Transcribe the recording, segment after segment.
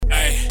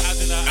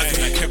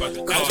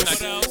about the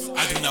cost.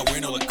 I do not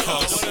wear no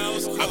Lacoste.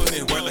 I put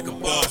in work like a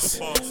boss.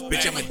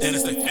 Bitch, I'm a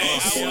dentist like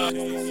floss.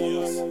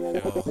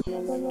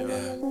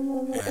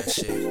 Yeah,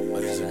 shit.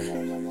 What is it?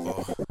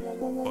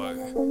 Boy,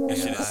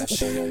 this shit is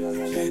shit.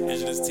 This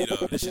shit is teed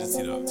up. This shit is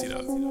teed up.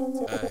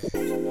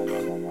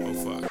 Oh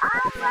fuck.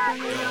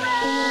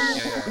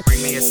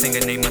 Bring me a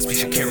singer name must be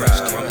Shakira.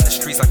 Roaming the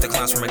streets like the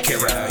clowns from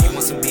Akira. You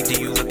want some beef,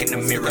 do you look in the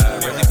mirror?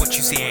 Really what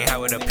you see ain't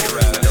how it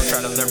appear. Don't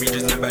try to learn me,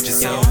 just live about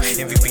yourself.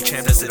 MVP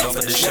champ, that's it off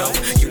of the shelf.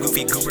 You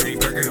goofy goobery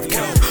burger of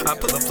kill. I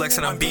pull up flex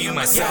and I'm being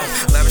myself.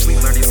 Lavishly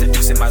learning,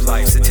 seducing my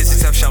life.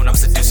 Statistics have shown I'm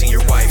seducing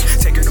your wife.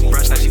 Take her to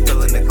brunch, now she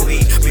feeling the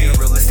glee. Being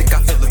realistic,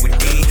 I feel it with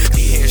D.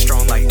 Be here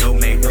strong like no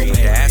May Reed.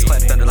 The ass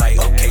clap thunder like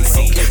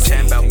OKC.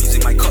 Chatting about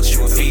music might cost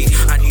you a fee.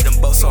 I need them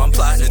both, so I'm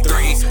plotting a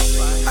 3.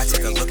 I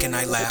take a look and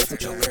I laugh.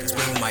 It's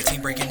been with my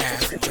team breaking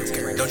half.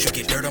 Don't you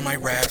get dirt on my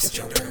raps.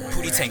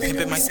 Pootie tank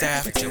pimping my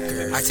staff.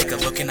 I take a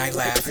look and I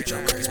laugh. It's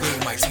been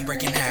with my team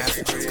breaking half.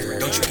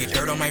 Don't you get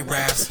dirt on my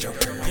raps.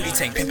 Pootie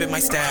tank pimping my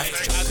staff.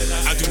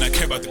 I do not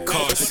care about the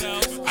cost.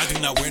 I do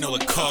not wear no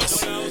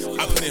Lacoste.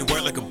 I put in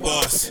work like a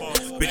boss.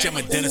 Bitch, I'm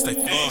a dentist like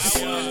floss.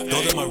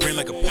 Throw them my ring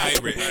like a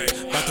pirate.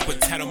 About to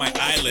put tat on my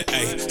eyelid.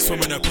 Ayy,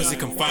 swimming up pussy,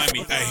 come find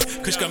me.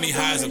 Ayy, Kush got me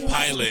high as a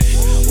pilot.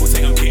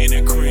 Wu-Tang, I'm getting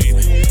that cream.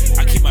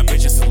 I keep my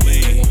bitch in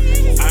Celine.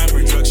 I